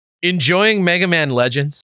Enjoying Mega Man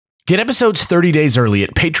Legends? Get episodes 30 days early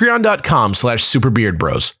at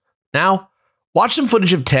patreon.com/superbeardbros. Now, watch some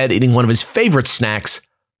footage of Ted eating one of his favorite snacks,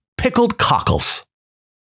 pickled cockles.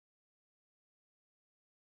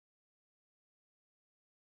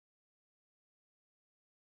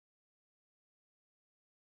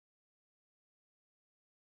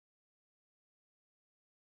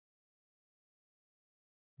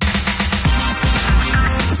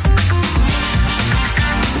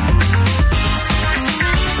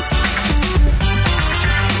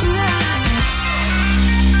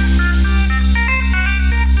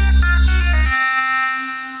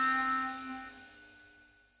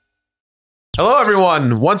 Hello,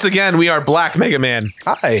 everyone. Once again, we are Black Mega Man.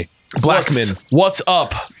 Hi. Blackman. What's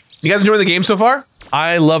up? You guys enjoying the game so far?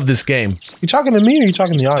 I love this game. You talking to me or you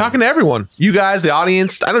talking to the audience? Talking to everyone. You guys, the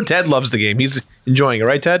audience. I know Ted loves the game. He's enjoying it,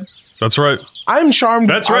 right, Ted? That's right. I'm charmed.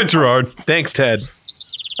 That's right, Jirard. Thanks, Ted.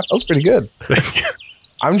 That was pretty good.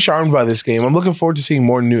 I'm charmed by this game. I'm looking forward to seeing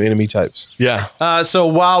more new enemy types. Yeah. So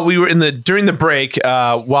while we were during the break,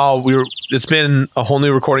 it's been a whole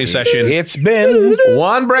new recording session. It's been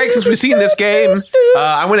one break since we've seen this game.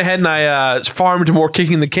 I went ahead and I farmed more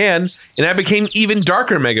kicking the can, and I became even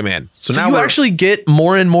darker Mega Man. So now you actually get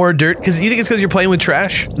more and more dirt because you think it's because you're playing with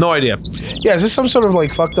trash? No idea. Yeah, is this some sort of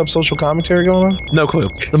like fucked up social commentary going on? No clue.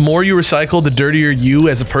 The more you recycle, the dirtier you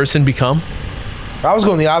as a person become. I was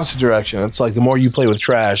going the opposite direction. It's like the more you play with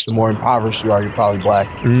trash, the more impoverished you are. You're probably black.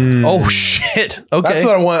 Oh shit! Okay, That's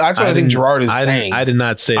what I want. That's what I think Jirard is saying. I did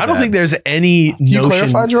not say that. I don't think there's any notion.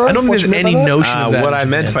 clarify, Jirard? I don't think What there's you meant any by that? notion of that. What I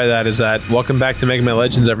meant by that is that welcome back to Mega Man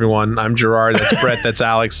Legends, everyone. I'm Jirard. That's Brett. That's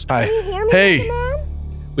Alex. Hi. Hey,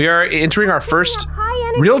 We are entering our first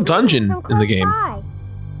real dungeon in the game. Can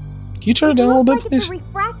you turn it down a little bit, please?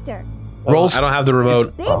 Rolls. I don't have the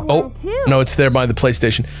remote. Oh no, it's there by the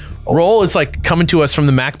PlayStation. Roll is like coming to us from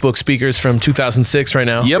the MacBook speakers from 2006 right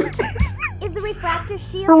now. Yep. Is the refractor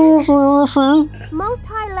shield most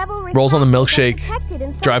high level Rolls on the milkshake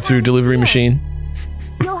drive-through delivery machine.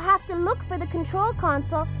 You'll have to look for the control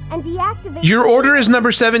console and deactivate. Your order is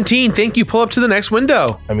number 17. Thank you. Pull up to the next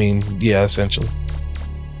window. I mean, yeah, essentially.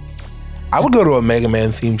 I would go to a Mega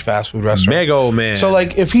Man themed fast food restaurant. Mega Man. So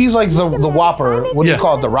like, if he's like the Whopper, what do you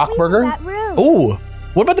call it? The Rock Burger? Ooh,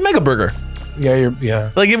 what about the Mega Burger?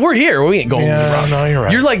 Yeah. Like if we're here, we ain't going. Yeah, no, you're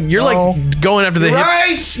right. You're like going after the hip.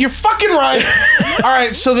 Right, you're fucking right. All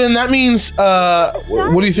right, so then that means,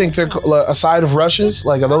 what do you think? They're a side of rushes?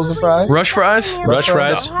 Like, are those the fries? Rush fries? Rush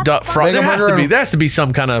fries. There has to be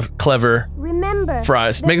some kind of clever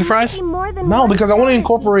fries. Mega fries? No, because I want to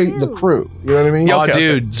incorporate the crew. You know what I mean? Yeah, Oh,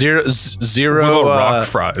 okay, dude, zero rock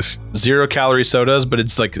fries. 0 calorie sodas, but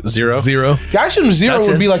it's like zero. The I assume zero That's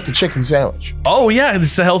would it. be like the chicken sandwich. Oh yeah,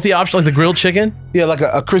 it's a healthy option, like the grilled chicken. Yeah, like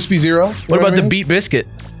a crispy zero. You What know about I the mean? beet biscuit?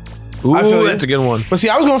 Ooh, I feel that's a good one. But see,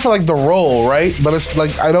 I was going for like the roll, right? But it's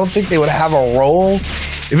like, I don't think they would have a roll.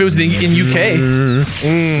 If it was in UK,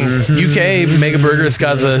 UK Mega Burger, it's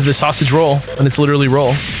got the sausage roll, and it's literally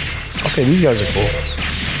roll. Okay, these guys are cool.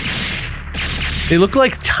 They look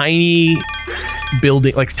like tiny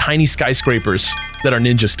tiny skyscrapers that are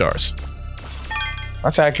ninja stars.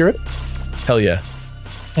 That's accurate. Hell yeah.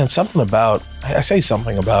 And something about, I say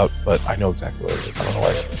something about, but I know exactly what it is. I don't know why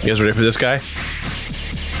I say that. You guys ready for this guy?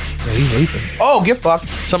 Yeah, he's leaping. Oh, get fucked.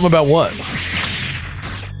 Something about what?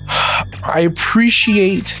 I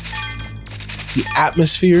appreciate the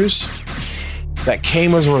atmospheres that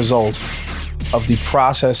came as a result of the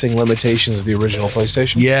processing limitations of the original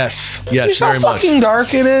PlayStation. Yes, You see very how much. fucking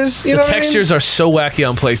dark it is? You know The what I mean? textures are so wacky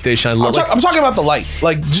on PlayStation. I love it. I'm talking about the light,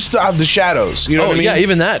 like just the shadows. You know what I mean? Yeah,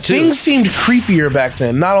 even that too. Things seemed creepier back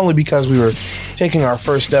then, not only because we were taking our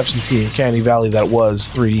first steps into the uncanny valley that was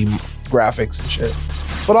 3D graphics and shit,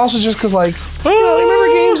 but also just because, like, you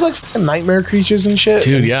remember games like fucking Nightmare Creatures and shit?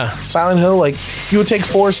 Dude, And yeah. Silent Hill, like, you would take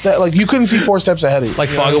 4 steps, like, you couldn't see 4 steps ahead of you. Like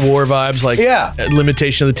you Fog know? of War vibes, like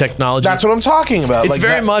limitation of the technology. That's what I'm talking about. It's like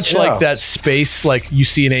very that, much like that space, like you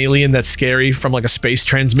see an alien that's scary from like a space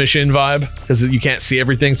transmission vibe because you can't see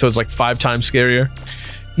everything, so it's like 5 times scarier.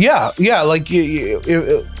 Yeah, like,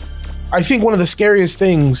 I think one of the scariest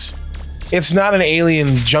things, it's not an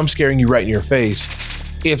alien jump scaring you right in your face.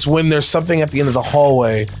 It's when there's something at the end of the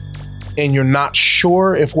hallway and you're not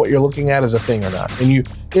sure if what you're looking at is a thing or not. And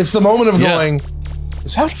it's the moment of going,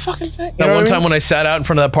 is that a fucking thing? That one time when I sat out in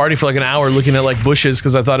front of that party for like an hour looking at like bushes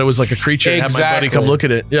because I thought it was like a creature and had my buddy come look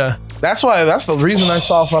at it. Yeah. That's the reason I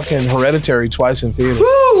saw fucking Hereditary twice in theaters.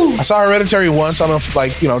 Woo! I saw Hereditary once, I don't know if,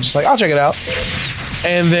 like, just like, I'll check it out.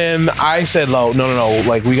 And then I said, no,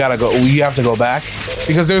 like, we gotta go, we have to go back.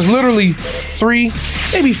 Because there's literally 3,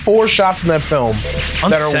 maybe 4 shots in that film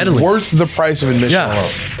that are worth the price of admission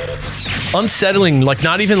alone. unsettling, like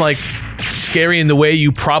not even like scary in the way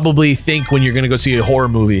you probably think when you're gonna go see a horror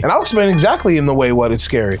movie. And I'll explain exactly in the way what it's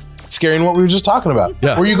scary. It's scary in what we were just talking about.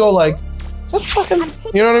 Yeah. Where you go like, is that fucking,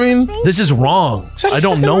 you know what I mean? This is wrong. that a I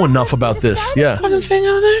don't fucking know rock? enough about this. Yeah. Fucking thing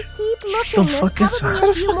out there? The fuck is that? Is that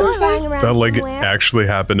a fucking thing? That like actually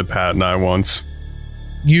happened to Pat and I once.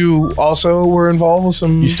 You also were involved with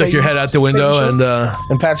some. You stuck your head out the window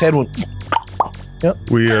and Pat's head went.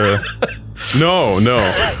 We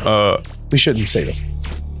no. We shouldn't say this.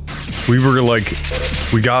 We were like,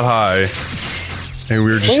 we got high, and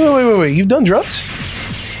we were just Wait. You've done drugs?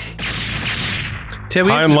 Ted,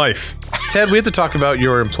 high in life. Ted, we have to talk about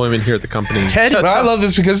your employment here at the company. Ted, But I love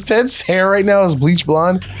this because Ted's hair right now is bleach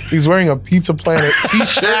blonde. He's wearing a Pizza Planet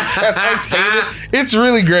t-shirt that's like faded. It's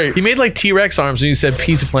really great. he made like T-Rex arms when you said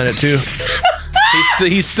Pizza Planet too.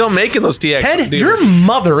 He's still making those TX. Ted, your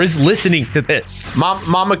mother is listening to this.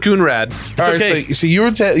 Mama Coonradt. All right, okay. so you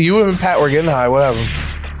and Pat were getting high, whatever.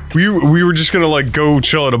 We were just gonna like go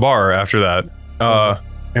chill at a bar after that,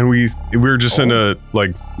 and we were just in a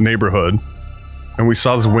like neighborhood, and we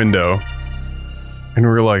saw this window, and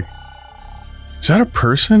we were like, "Is that a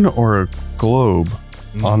person or a globe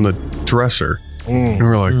on the dresser?" And we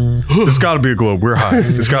were like, "It's got to be a globe. We're high.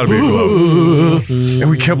 It's got to be a globe." And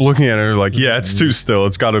we kept looking at it. And we're like, "Yeah, it's too still.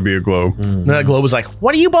 It's got to be a globe." And that globe was like,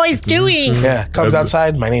 "What are you boys doing?" Yeah, comes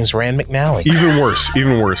outside. My name's Rand McNally.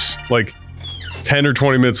 Even worse. Like 10 or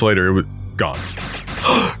 20 minutes later, it was gone.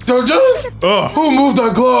 Ugh. Who moved the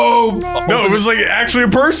globe? No, it was like actually a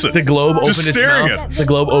person. The globe opened Just its staring mouth. at us. The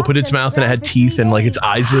globe opened its mouth and it had teeth and like its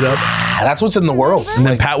eyes lit up. That's what's in the world. And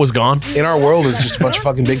then Pat was gone. In our world is just a bunch of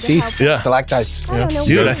fucking big teeth. Yeah. Stalactites. I don't know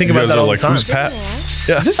Dude, what I think You about guys that are all like, the time. who's Pat?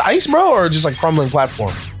 Is this ice, bro, or just like crumbling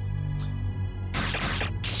platform?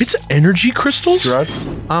 It's energy crystals? Gerard?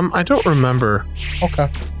 I don't remember. Okay.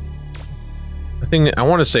 I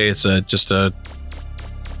want to say it's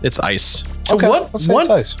it's ice. So Okay, what? let's say What?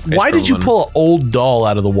 it's ice. Why did you Ice pull an old doll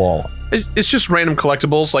out of the wall? It's just random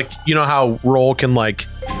collectibles. Like, you know how Roll can like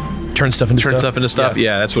Turn stuff into turn stuff into stuff?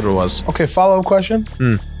 Yeah, that's what it was. Okay, follow-up question.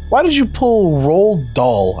 Why did you pull Roll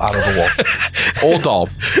Doll out of the wall? Old doll.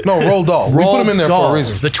 No, Roll Doll. We put him in there for a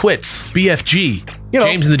reason. The Twits, BFG, You know.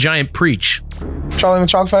 James and the Giant Preach. Charlie and the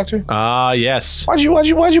Chalk Factory? Yes. Why'd you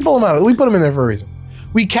pull him out? We put him in there for a reason.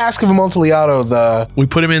 We Cask of Amontillado, We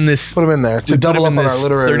put him in this put him in there to double up on our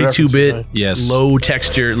literary 32-bit, Yes. low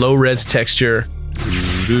texture, low res texture.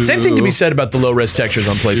 Same thing to be said about the low res textures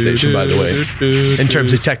on PlayStation, by the way, in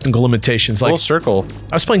terms of technical limitations. Like, Full circle.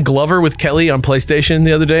 I was playing Glover with Kelly on PlayStation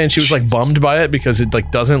the other day, and she was like bummed by it because it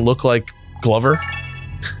like doesn't look like Glover.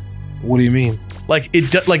 What do you mean? Like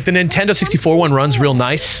like the Nintendo 64 one runs real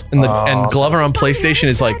nice, and and Glover on PlayStation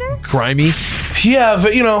is like grimy. Yeah,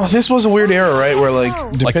 but you know, this was a weird era, right? Where like,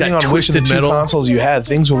 depending that on which of the twisted two metal. consoles you had,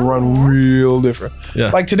 things would run real different.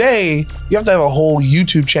 Yeah. Like today, you have to have a whole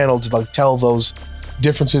YouTube channel to like tell those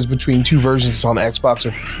differences between two versions on Xbox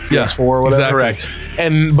or PS4 or whatever. exactly.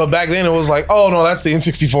 Correct. But back then it was like, oh no, that's the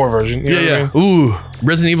N64 version. You know what I mean? Ooh,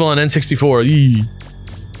 Resident Evil on N64.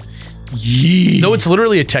 Yee. No, it's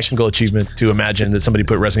literally a technical achievement to imagine that somebody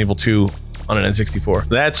put Resident Evil 2 on an N64.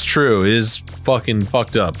 That's true. It is fucking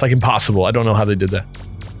fucked up. It's like impossible. I don't know how they did that.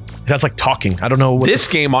 It has like talking. I don't know what This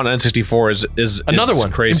game on N64 is another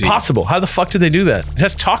one. crazy. Impossible. How the fuck did they do that? It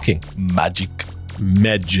has talking. Magic.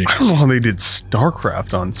 Magic. I don't know how they did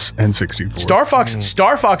StarCraft on N64.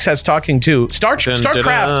 Star Fox has talking too.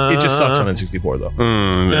 StarCraft, it just sucks on N64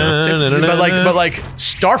 though. Yeah. But like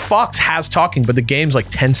Star Fox has talking, but the game's like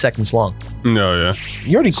 10 seconds long. No, yeah.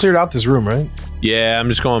 You already cleared out this room, right? Yeah, I'm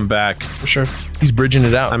just going back. For sure. He's bridging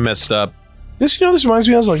it out. I messed up. This, you know, this reminds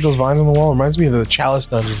me of like those vines on the wall. Reminds me of the Chalice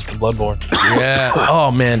dungeons from Bloodborne. Yeah.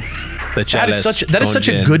 Oh man. The That is such a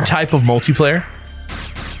dungeon. good type of multiplayer.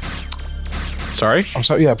 Sorry? I'm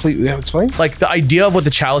sorry. Yeah, please explain. Like the idea of what the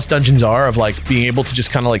Chalice dungeons are, of like being able to just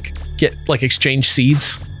kind of like get like exchange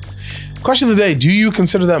seeds. Question of the day: do you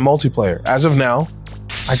consider that multiplayer? As of now,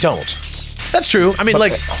 I don't. That's true. I mean,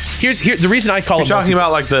 like here the reason I call You're it talking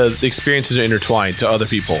about like the experiences are intertwined to other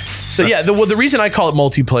people. the reason I call it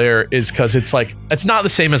multiplayer is because it's like it's not the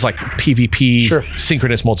same as like PvP Sure.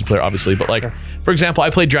 synchronous multiplayer, obviously. But like for example, I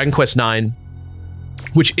played Dragon Quest IX,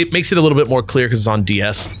 which it makes it a little bit more clear because it's on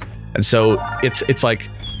DS, and so it's like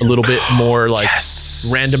a little bit more like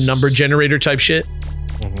random number generator type shit.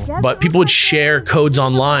 But people would share codes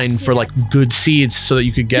online for like good seeds so that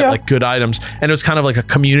you could get like good items, and it was kind of like a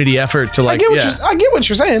community effort to like. I get what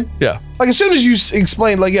you're saying. Yeah. Like as soon as you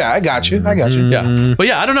explained, like, yeah, I got you. Yeah. But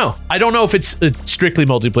yeah, I don't know. I don't know if it's strictly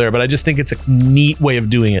multiplayer, but I just think it's a neat way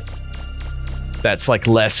of doing it. That's like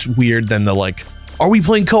less weird than the like Are we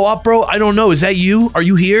playing co-op, bro? I don't know. Is that you? Are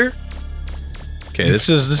you here? Okay, this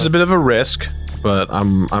is a bit of a risk, but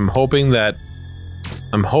I'm hoping that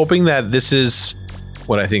this is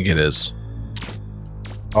what I think it is.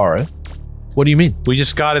 All right. What do you mean? We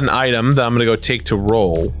just got an item that I'm gonna go take to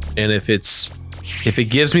roll, and if it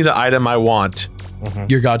gives me the item I want,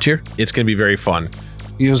 Your god tier? it's gonna be very fun.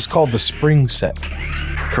 It was called the spring set.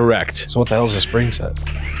 Correct. So what the hell is a spring set?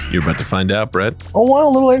 You're about to find out, Brett. Oh wow,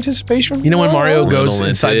 a little anticipation. You know when Mario goes Little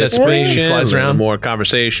inside that spring and anticipation, flies a little around? more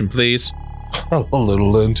conversation, please. A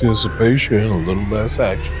little anticipation, a little less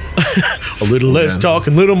action. A little less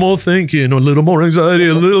talking, a little more thinking, a little more anxiety,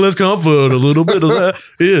 a little less comfort, a little bit of that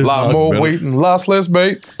is A lot not more better. waiting, lots less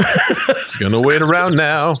bait. Gonna wait around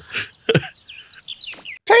now.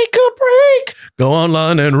 Take a break. Go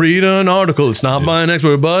online and read an article. It's not by an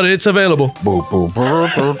expert, but it's available.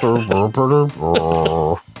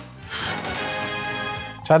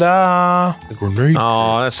 Ta-da! The grenade.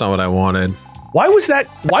 Oh, that's not what I wanted. Why was that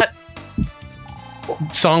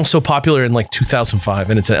song so popular in like 2005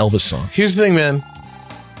 and it's an Elvis song? Here's the thing, man.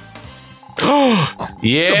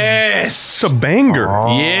 Yes. It's a banger.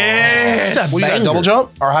 Yes. What you got, double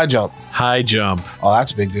jump or high jump? High jump. Oh,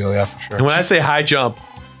 that's a big deal, yeah, for And sure. when I say high jump,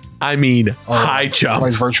 I mean high jump.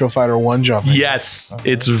 Like Virtua Fighter 1 jump. Yes.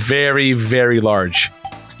 It's very, very large.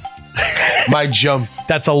 My jump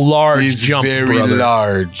That's a large is jump, very brother.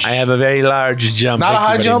 large. I have a very large jump. Not a Thank you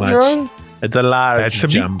high very jump, much. Jerome? It's a large That's a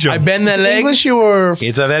jump. big I jump. bend the leg. English, you were.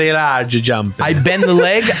 It's a very large jump. I bend the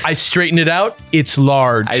leg. I straighten it out. It's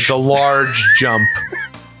large. It's a large jump.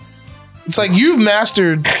 It's like you've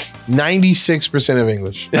mastered 96% of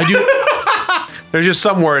English. I do. There's just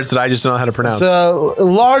some words that I just don't know how to pronounce. It's a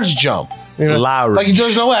large jump. You know? Large. Like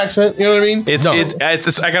there's no accent. You know what I mean? It's, No.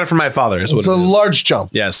 it's I got it from my father. Is what It's it a is. large jump.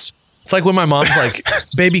 Yes. It's like when my mom's like,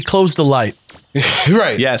 "Baby, close the light."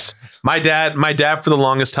 Right. Yes. My dad for the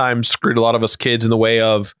longest time screwed a lot of us kids in the way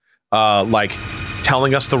of like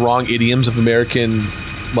telling us the wrong idioms of American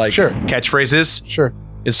like Sure. catchphrases. Sure.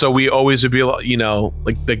 And so we always would be, you know,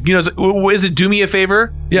 is it do me a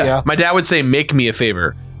favor? Yeah. My dad would say, make me a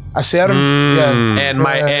favor. I say I don't. Yeah. And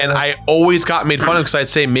I always got made fun of because I'd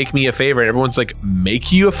say, make me a favor. And everyone's like,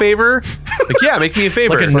 make you a favor? Like, yeah, make me a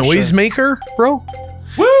favor. Like a noisemaker, bro.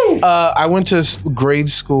 I went to grade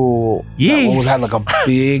school. Yeah. That had like a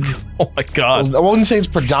big. Oh my god. I wouldn't say it's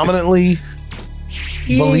predominantly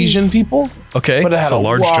Belizean people, Okay. but it had a a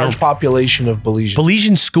large large jump. population of Belizeans.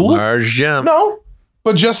 Belizean school? Large jump. No,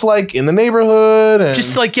 but just like in the neighborhood, and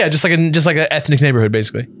Just like just like an ethnic neighborhood,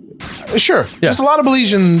 basically. sure, Yeah. just a lot of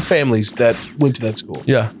Belizean families that went to that school.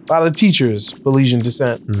 Yeah. A lot of the teachers, Belizean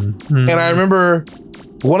descent. And I remember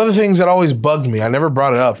one of the things that always bugged me, I never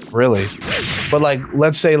brought it up really, but like,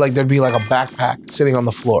 let's say like there'd be like a backpack sitting on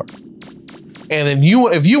the floor. And then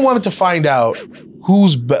if you wanted to find out who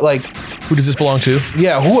does this belong to?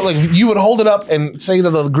 you would hold it up and say to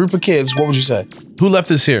the group of kids, what would you say? Who left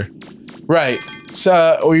this here? Right.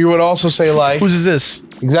 So, or you would also say like, Whose is this?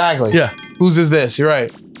 exactly. Yeah. Whose is this? You're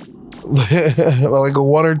right. Like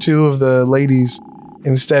one or two of the ladies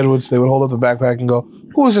instead they would hold up the backpack and go,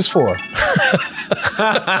 who is this for? Which is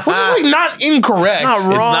like not incorrect. It's not It's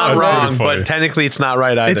wrong. not That's wrong, pretty funny. but technically it's not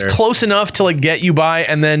right either. It's close enough to like get you by,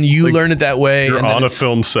 and then you like learn it that way. You're and then on a it's-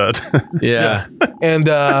 film set. Yeah. And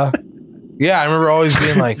yeah, I remember always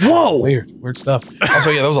being like, Whoa. weird stuff. Also,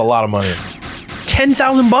 yeah, that was a lot of money.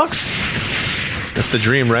 $10,000, That's the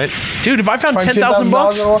dream, right? dude. If I found Find $10,000 in the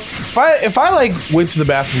bucks, wall. If I like went to the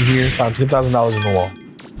bathroom here and found $10,000 in the wall,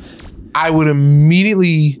 I would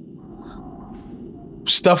immediately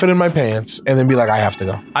stuff it in my pants and then be like, I have to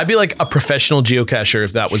go. I'd be like a professional geocacher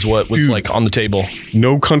if that was what was Dude. like on the table.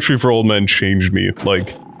 No Country for Old Men changed me.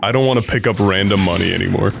 Like, I don't want to pick up random money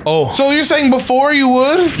anymore. Oh, So you're saying before you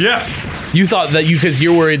would? Yeah. you thought that because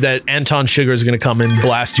you're worried that Anton Sugar is going to come and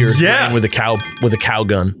blast your Yeah. brain with a cow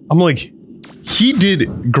gun. I'm like, he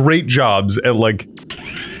did great jobs at like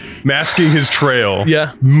masking his trail.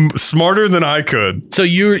 Yeah. Smarter than I could. So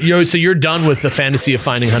you're done with the fantasy of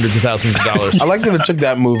finding hundreds of thousands of dollars. I like that it took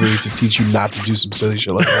that movie to teach you not to do some silly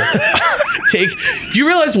shit like that. Do you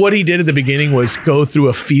realize what he did at the beginning was go through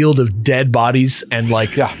a field of dead bodies and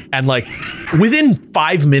within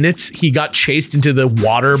 5 minutes he got chased into the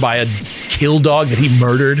water by a kill dog that he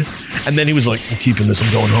murdered, and then he was like, I'm keeping this,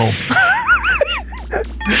 I'm going home.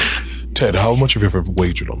 Ted, how much have you ever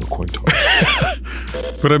wagered on the coin toss?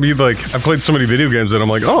 But I mean, like, I played so many video games that I'm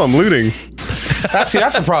like, oh, I'm looting. That's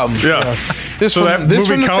the problem. Yeah. This So from that the movie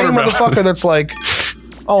same counterbalance. motherfucker that's like,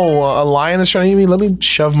 oh, a lion is trying to eat me. Let me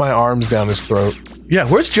shove my arms down his throat. Yeah,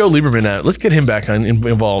 where's Joe Lieberman at? Let's get him back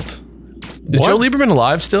involved. Is What? Joe Lieberman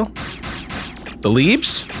alive still? The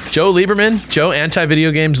Liebs? Joe Lieberman. Joe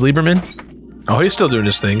anti-video games Lieberman. Oh, he's still doing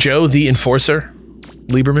his thing. Joe the enforcer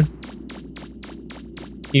Lieberman.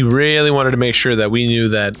 He really wanted to make sure that we knew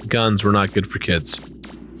that guns were not good for kids.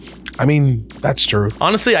 I mean, that's true.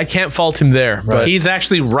 Honestly, I can't fault him there. But He's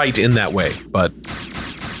actually right in that way, but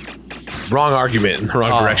wrong argument in the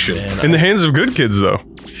wrong direction. man. In the hands of good kids, though.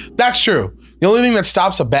 That's true. The only thing that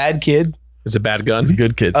stops a bad kid It's a bad gun.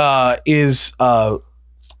 Good kid. is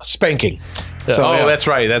spanking. So, Oh, yeah. that's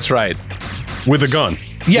right. That's right. With a gun.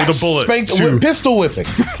 Yes, With a bullet. pistol whipping.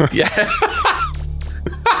 yeah.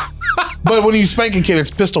 But when you spank a kid,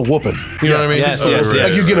 it's pistol whooping. You know what I mean? Yes, So, yes, like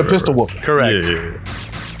yes. you get a pistol whooping. Correct. Yeah.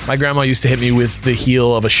 My grandma used to hit me with the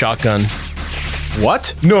heel of a shotgun.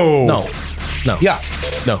 What? No. No. No. Yeah.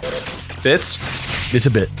 No. Bits? It's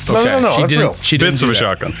a bit. No, no, no, She that's didn't, real. She didn't Bits do of a that.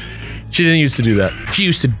 shotgun. She didn't used to do that. She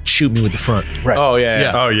used to shoot me with the front. Right. Oh,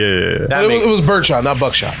 yeah. Oh, yeah. That But makes it was birdshot, not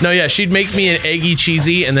buckshot. No, yeah, she'd make me an eggy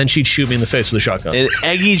cheesy, and then she'd shoot me in the face with a shotgun. an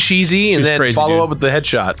eggy cheesy and was then crazy, follow dude. up with the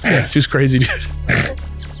headshot. She was crazy, dude.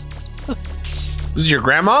 This is your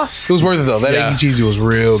grandma? It was worth it though. That Yeah. eggy cheesy was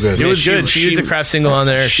real good. It was she- good. She used she- the craft single on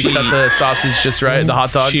there. She cut the sausage just right, the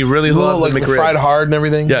hot dog. She really Little, loved like the McRib. fried hard and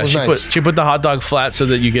everything. Yeah, it was she nice. put the hot dog flat so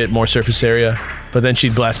that you get more surface area, but then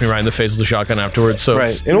she'd blast me right in the face with a shotgun afterwards. So right.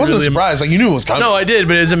 it's And it wasn't really- a surprise. Like you knew it was coming. No, I did,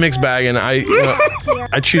 but it was a mixed bag, and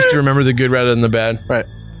I choose to remember the good rather than the bad. Right.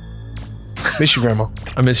 Miss you, grandma.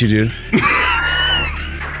 I miss you, dude.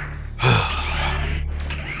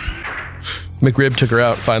 McRib took her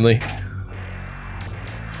out finally.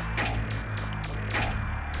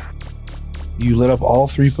 You lit up all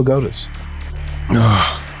 3 pagodas. It's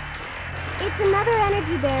another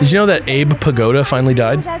energy bearer. Did you know that Abe Pagoda finally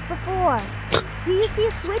died? As before. Do you see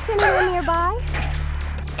a switch anywhere nearby?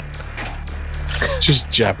 Just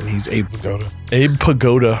Japanese Abe pagoda. Abe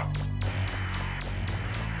Pagoda.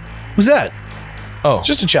 Who's that? Oh,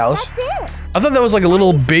 Just a chalice. That's it. I thought that was like a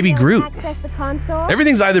little baby Groot. Access the console.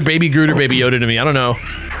 Everything's either baby Groot or baby Yoda to me. I don't know.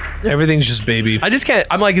 Everything's just baby. I just can't.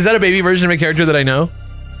 I'm like, is that a baby version of a character that I know?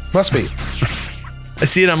 Must be. I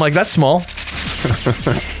see it. I'm like, that's small.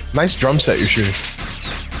 Nice drum set you're shooting.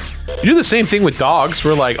 You do the same thing with dogs.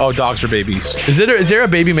 We're like, oh, dogs are babies. Is there a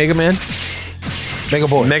baby Mega Man? Mega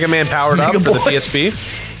boy. Mega Man powered up Mega for the Boy.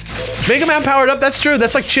 PSP. Mega Man powered up. That's true.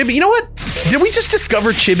 That's like Chibi. You know what? Did we just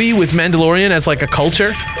discover Chibi with Mandalorian as like a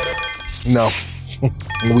culture? No.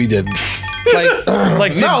 We didn't. Like,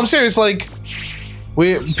 Like, no, I'm serious. Like,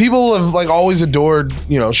 people have like always adored,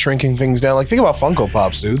 shrinking things down. Like, think about Funko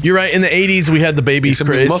Pops, dude. You're right. In the 80s, we had the babies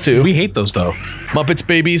craze too. We hate those though, Muppets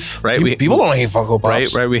babies. right? People don't hate Funko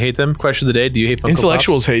Pops. Right. We hate them. Question of the day: do you hate Funko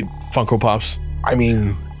Intellectuals Pops? hate Funko Pops. I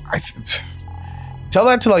mean, tell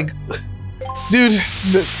that to like, dude.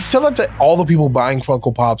 Tell that to all the people buying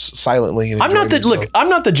Funko Pops silently. And I'm not the enjoying look. I'm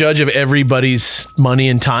not the judge of everybody's money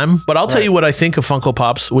and time, but I'll tell you what I think of Funko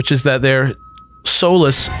Pops, which is that they're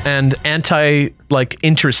soulless and anti like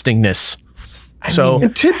interestingness. So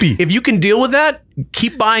And Tippy. if you can deal with that,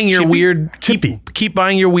 keep buying your weird keep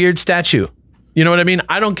buying your weird statue. You know what I mean?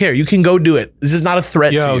 I don't care. You can go do it. This is not a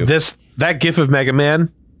threat to Yo, you. that gif of Mega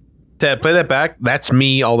Man. Ted, play that back. That's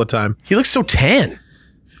me all the time. He looks so tan.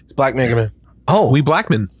 Black Mega Man. Oh, We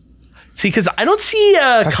Blackman. see, because I don't see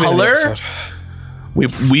That's the name of the color.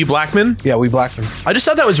 episode. We Blackman. Yeah, we Blackman. I just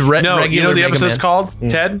thought that was No, regular. you know what the Mega episode's Man. called?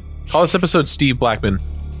 Ted, call this episode Steve Blackman.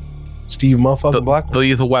 Steve motherfucking Blackman. The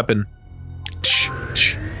Lethal Weapon.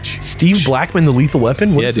 Steve Blackman, the Lethal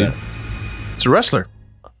Weapon. What Yeah, is dude. that? It's a wrestler.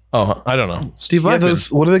 Oh, I don't know. Steve Yeah, Blackman.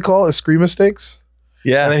 those, what do they call it? Eskrima sticks?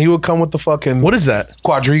 Yeah. And then he would come with the fucking What is that?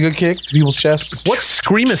 quadriga kick to people's chests. What's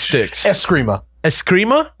Screama sticks? Eskrima?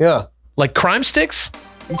 Eskrima? Yeah. Like crime sticks?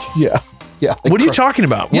 Yeah. Yeah. What are you talking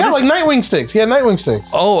about? What Yeah, is- like Nightwing sticks. Yeah, Nightwing sticks.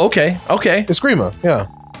 Oh, okay. Okay. Eskrima. Yeah.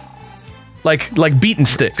 Like beaten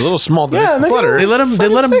sticks. a little small to Yeah, mix the they flutter. They let him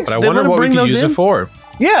Fucking sticks. But I they wonder let him what we bring can those use in. it for.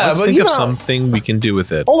 Yeah, Let's but think you of know. something we can do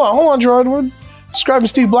with it. Hold on, Gerard. We're describing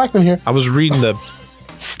Steve Blackman here. I was reading the.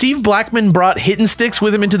 Steve Blackman brought hitting sticks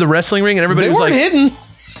with him into the wrestling ring, and everybody They was weren't like, hidden.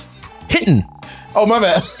 hitting, Oh, my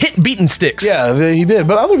bad. beaten sticks. Yeah, he did.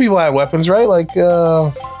 But other people had weapons, right? Like,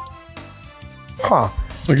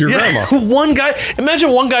 Like your Yeah. grandma. One guy,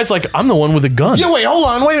 imagine one guy's like, I'm the one with a gun. Yeah, wait, hold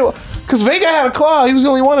on, wait. Because Vega had a claw. He was the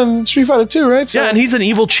only one in Street Fighter 2, right? So Yeah, and he's an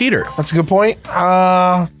evil cheater. that's a good point.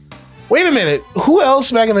 Wait a minute. Who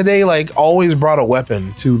else back in the day, like, always brought a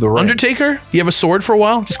weapon to the ring? Undertaker, you have a sword for a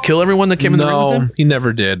while? Just kill everyone that came in the ring with No, him? he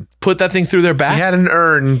never did. Put that thing through their He back? had an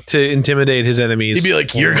urn to intimidate his enemies. He'd be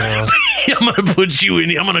like, "You're gonna, I'm gonna put you in.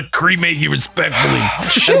 I'm gonna cremate you respectfully,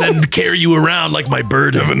 and then carry you around like my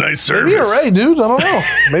bird. Have a nice service." Maybe you're right, dude. I don't know.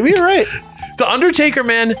 Maybe you're right. The Undertaker,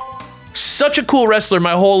 man, such a cool wrestler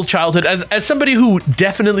my whole childhood. As somebody who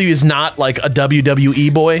definitely is not like a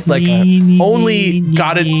WWE boy, like only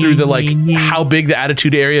got it through the like how big the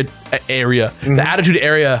Attitude the Attitude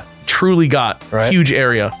Area truly got. Huge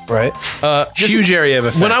area. Right. Huge area of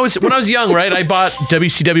effect. When I was young, right, I bought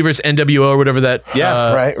WCW versus NWO or whatever that.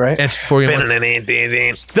 Right.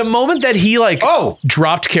 The moment that he like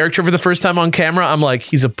dropped character for the first time on camera, I'm like,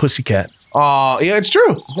 he's a pussycat. Yeah, it's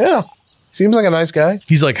true. Yeah. Seems like a nice guy.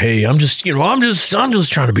 He's like, hey, I'm just trying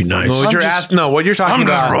to be nice. What you're talking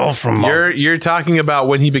about. You're talking about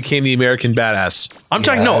when he became the American badass. I'm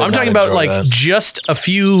talking about like just a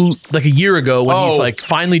year ago when he's like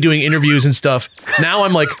finally doing interviews and stuff. Now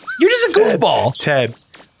I'm like, you're just a goofball. Ted,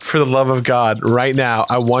 for the love of God, right now,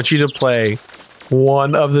 I want you to play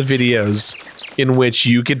one of the videos in which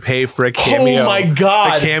you could pay for a cameo. Oh my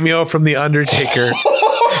God. A cameo from The Undertaker.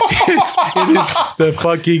 It is the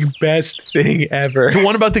fucking best thing ever. The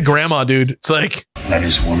one about the grandma, dude. It's like, I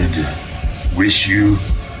just wanted to wish you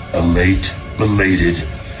a late, belated,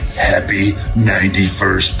 happy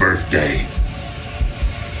 91st birthday.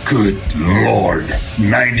 Good Lord,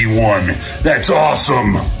 91. That's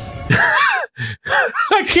awesome.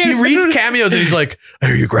 He reads cameos and he's like, I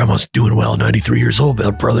hear your grandma's doing well, 93 years old,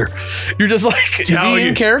 brother. You're just like, is he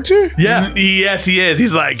in character? Yeah. Yes, he is.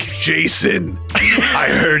 He's like, Jason, I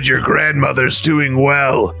heard your grandmother's doing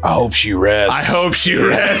well. I hope she rests. I hope she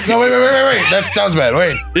rests. No, wait. That sounds bad.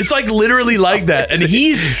 Wait. It's like literally like that. And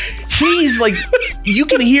he's like, you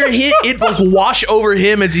can hear it like wash over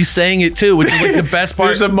him as he's saying it too, which is like the best part.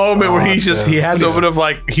 There's a moment where he has a moment of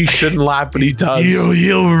like, he shouldn't laugh, but he does.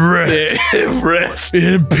 He'll rest. Rest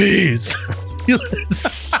in peace.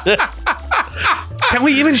 Can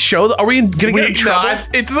we even show are we gonna get in trouble?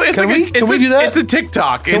 Can we do that? It's a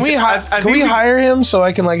TikTok. Can we hire him so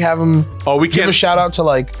I can like have him give a shout out to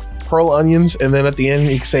like Pearl Onions, and then at the end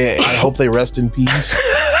he can say, I hope they rest in peace.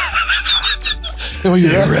 Can we do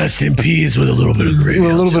that? Rest in peace with a little bit of gravy.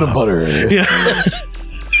 With a little bit of butter. Yeah.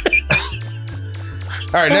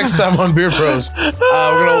 All right, next time on Beard Bros, we're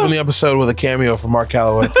going to open the episode with a cameo from Mark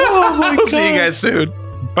Calloway. Oh my God. See you guys soon.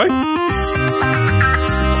 Bye.